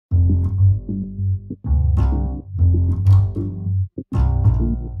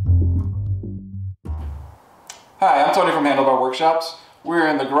Hi, I'm Tony from Handlebar Workshops. We're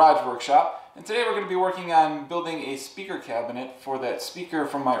in the garage workshop, and today we're going to be working on building a speaker cabinet for that speaker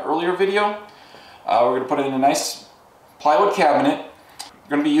from my earlier video. We're going to put it in a nice plywood cabinet. We're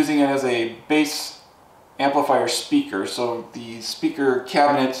going to be using it as a bass amplifier speaker, so the speaker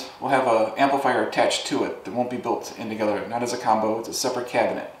cabinet will have an amplifier attached to it that won't be built in together, not as a combo, it's a separate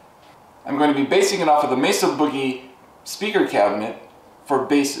cabinet. I'm going to be basing it off of the Mesa Boogie speaker cabinet for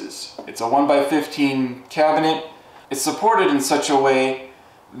basses. It's a 1x15 cabinet. It's supported in such a way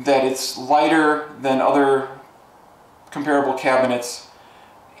that it's lighter than other comparable cabinets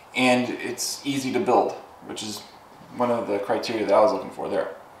and it's easy to build, which is one of the criteria that I was looking for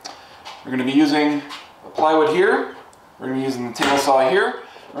there. We're going to be using the plywood here, we're going to be using the table saw here,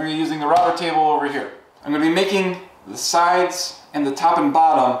 we're going to be using the router table over here. I'm going to be making the sides and the top and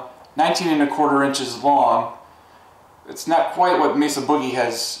bottom 19¼ inches long. It's not quite what Mesa Boogie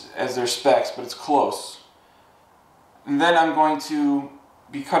has as their specs, but it's close. And then I'm going to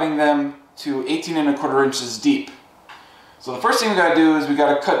be cutting them to 18¼ inches deep. So the first thing we got to do is we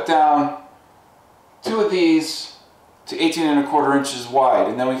got to cut down 2 of these to 18¼ inches wide,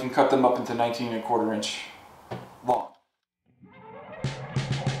 and then we can cut them up into 19¼ inch long.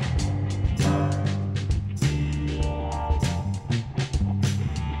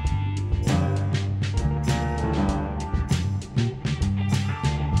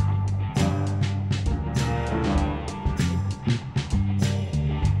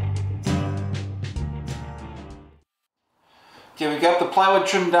 Okay, we got the plywood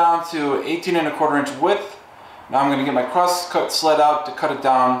trimmed down to 18¼ inch width. Now I'm going to get my cross-cut sled out to cut it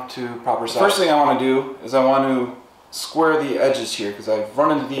down to proper size. First thing I want to do is I want to square the edges here, because I've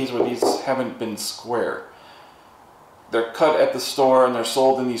run into these where these haven't been square. They're cut at the store and they're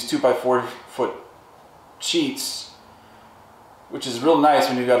sold in these 2x4 foot sheets, which is real nice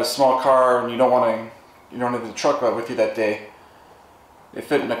when you've got a small car and you don't have the truck with you that day. They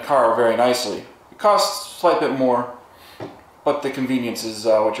fit in a car very nicely. It costs a slight bit more, but the convenience is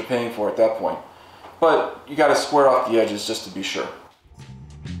what you're paying for at that point. But you got to square off the edges just to be sure.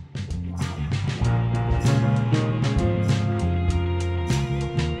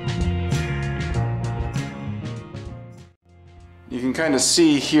 You can kind of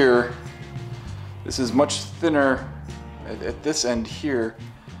see here, this is much thinner at this end here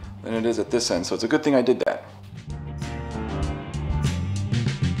than it is at this end, so it's a good thing I did that.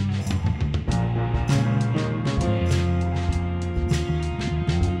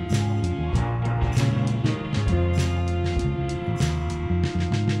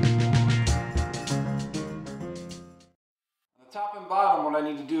 Top and bottom, what I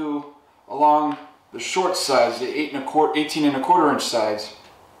need to do along the short sides, the 18¼ inch sides,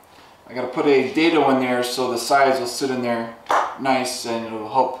 I got to put a dado in there so the sides will sit in there nice, and it will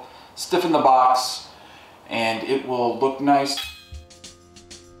help stiffen the box and it will look nice.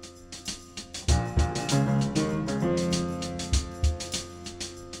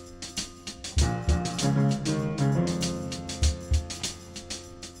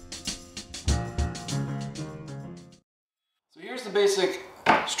 Here's the basic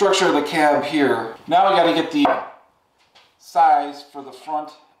structure of the cab here. Now we got to get the size for the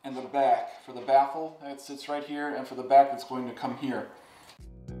front and the back. For the baffle that sits right here, and for the back that's going to come here.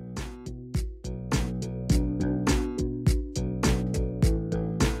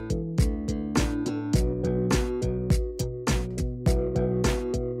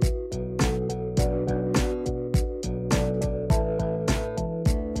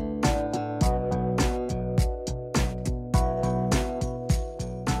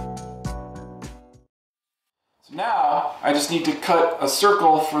 Now, I just need to cut a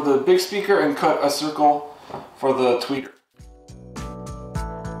circle for the big speaker and cut a circle for the tweeter.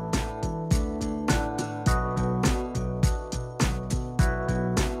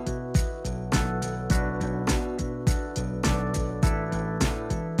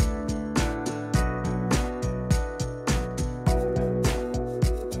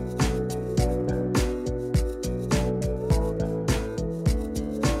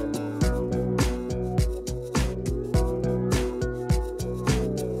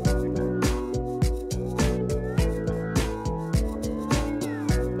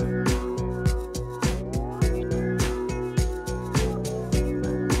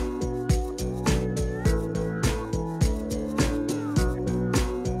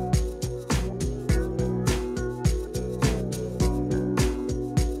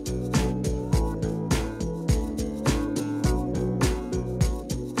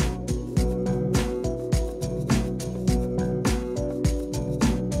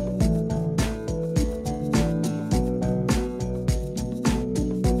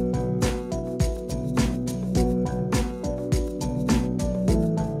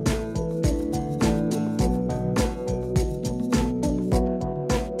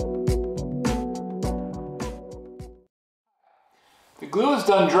 glue is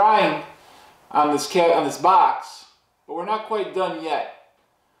done drying on this box, but we're not quite done yet.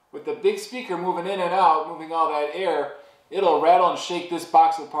 With the big speaker moving in and out, moving all that air, it'll rattle and shake this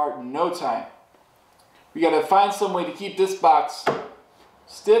box apart in no time. We gotta find some way to keep this box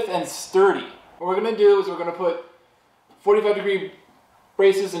stiff and sturdy. What we're gonna do is we're gonna put 45-degree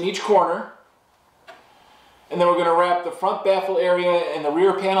braces in each corner, and then we're gonna wrap the front baffle area and the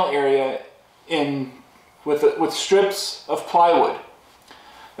rear panel area in with strips of plywood.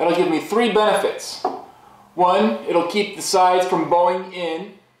 That'll give me 3 benefits. 1, it'll keep the sides from bowing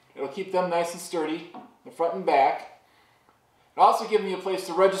in. It'll keep them nice and sturdy, the front and back. It'll also give me a place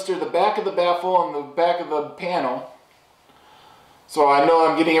to register the back of the baffle and the back of the panel, so I know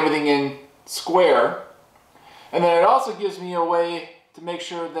I'm getting everything in square. And then it also gives me a way to make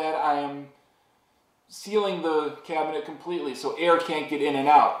sure that I am sealing the cabinet completely so air can't get in and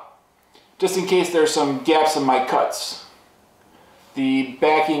out, just in case there's some gaps in my cuts. The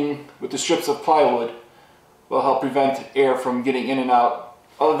backing with the strips of plywood will help prevent air from getting in and out,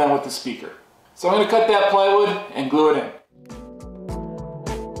 other than with the speaker. So I'm going to cut that plywood and glue it in.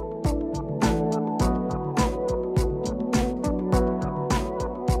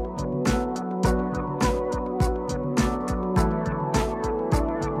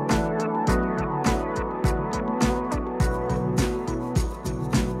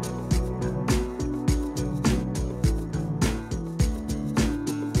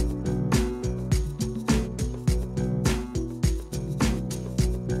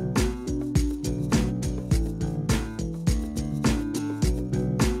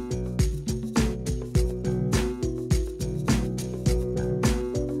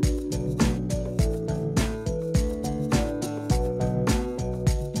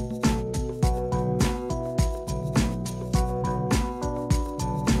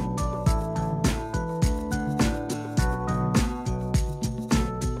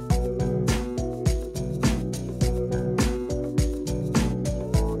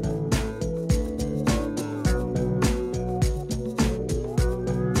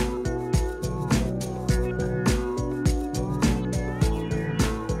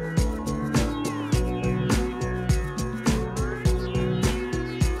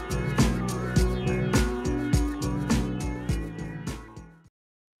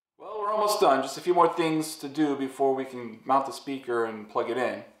 Done. Just a few more things to do before we can mount the speaker and plug it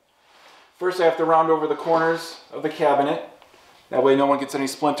in. First, I have to round over the corners of the cabinet. That way no one gets any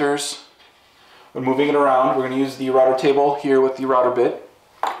splinters when moving it around. We're going to use the router table here with the router bit,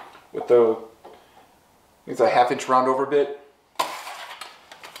 with the, it's a 1/2-inch round over bit.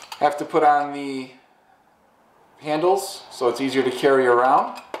 Have to put on the handles so it's easier to carry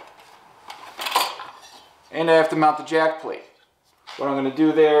around. And I have to mount the jack plate. What I'm going to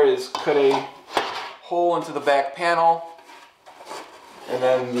do there is cut a hole into the back panel, and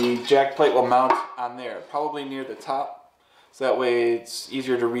then the jack plate will mount on there, probably near the top, so that way it's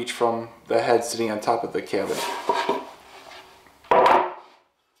easier to reach from the head sitting on top of the cabinet.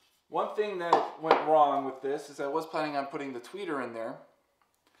 One thing that went wrong with this is I was planning on putting the tweeter in there,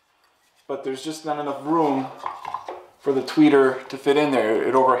 but there's just not enough room for the tweeter to fit in there.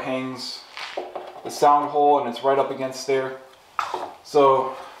 It overhangs the sound hole and it's right up against there.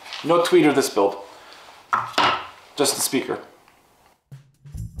 So, no tweeter this build, just the speaker.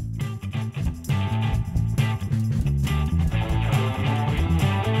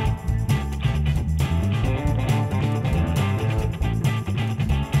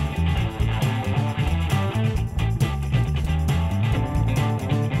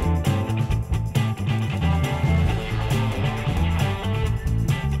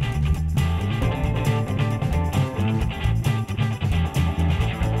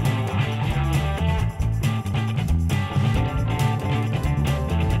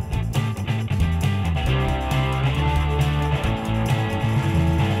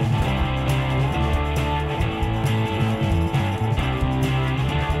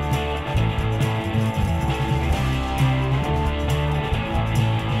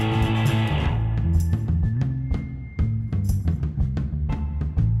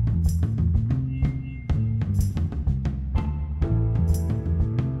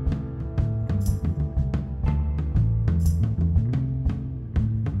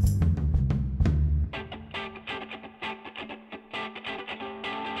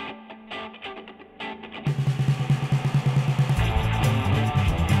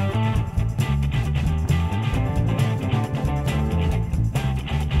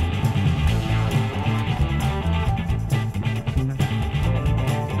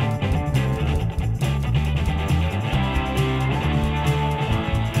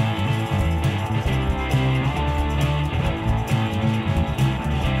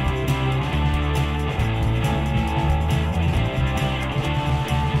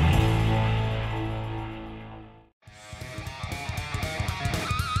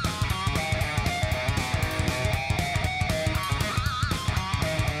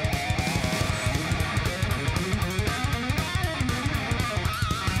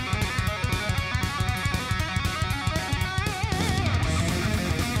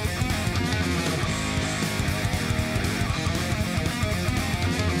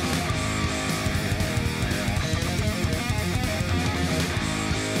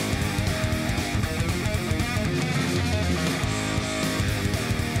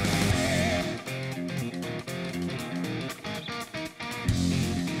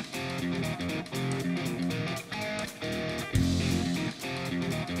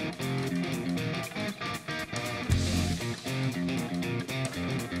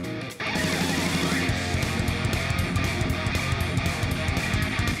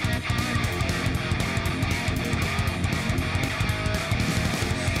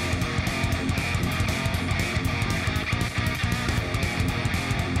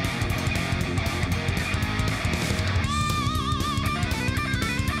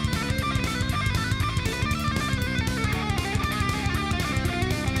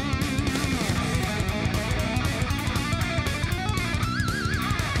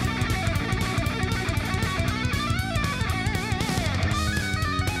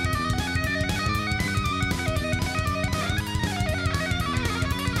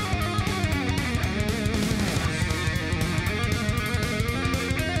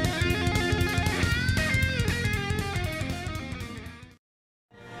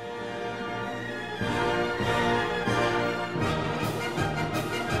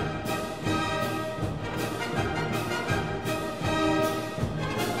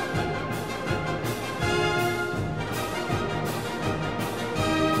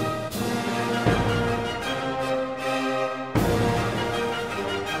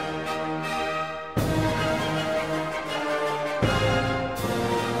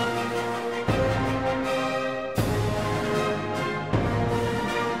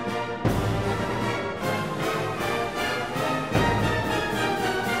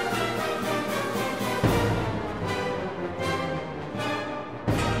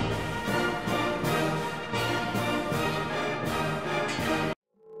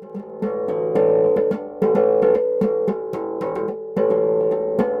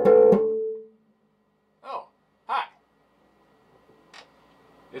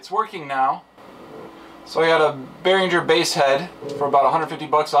 it's working now. So I got a Behringer bass head for about 150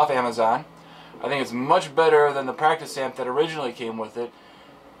 bucks off Amazon. I think it's much better than the practice amp that originally came with it,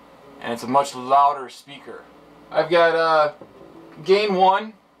 and it's a much louder speaker. I've got gain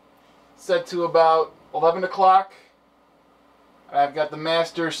 1 set to about 11 o'clock. I've got the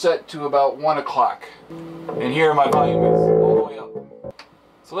master set to about 1 o'clock. And here my volume is all the way up.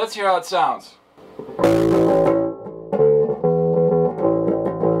 So let's hear how it sounds.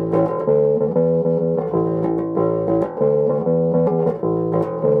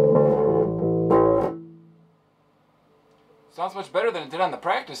 Sounds much better than it did on the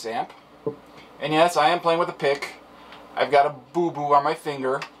practice amp. And yes, I am playing with a pick. I've got a boo-boo on my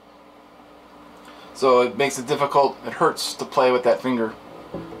finger, so it makes it difficult. It hurts to play with that finger.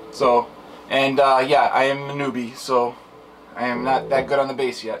 So, and yeah, I am a newbie, so I am not that good on the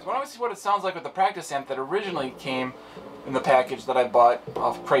bass yet. So why don't we see what it sounds like with the practice amp that originally came in the package that I bought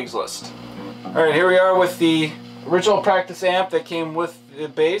off Craigslist. Alright, here we are with the original practice amp that came with the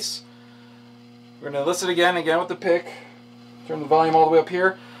bass. We're going to listen again with the pick. Turn the volume all the way up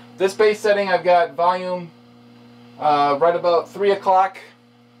here. This bass setting, I've got volume right about 3 o'clock.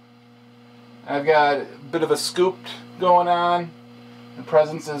 I've got a bit of a scooped going on, and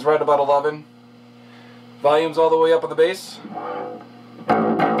presence is right about 11. Volume's all the way up on the bass.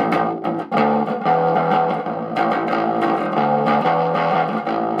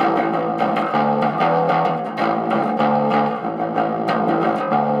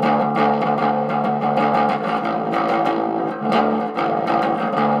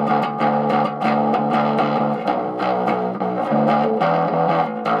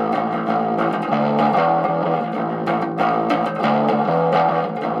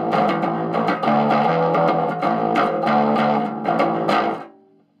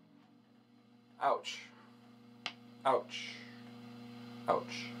 Ouch. Ouch.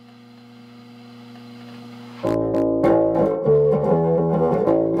 Ouch.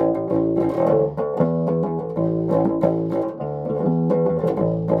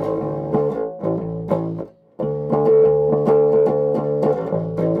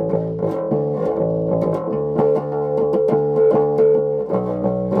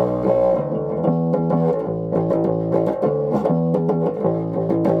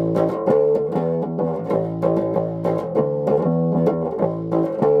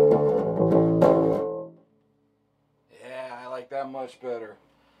 That much better.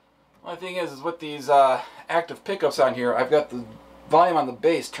 Only thing is with these active pickups on here, I've got the volume on the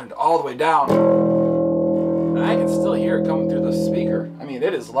bass turned all the way down, and I can still hear it coming through the speaker. I mean,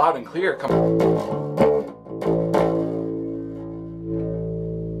 it is loud and clear coming.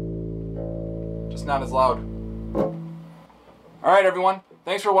 Just not as loud. Alright everyone,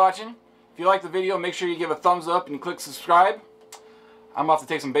 thanks for watching. If you liked the video, make sure you give a thumbs up and click subscribe. I'm about to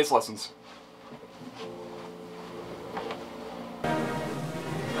take some bass lessons.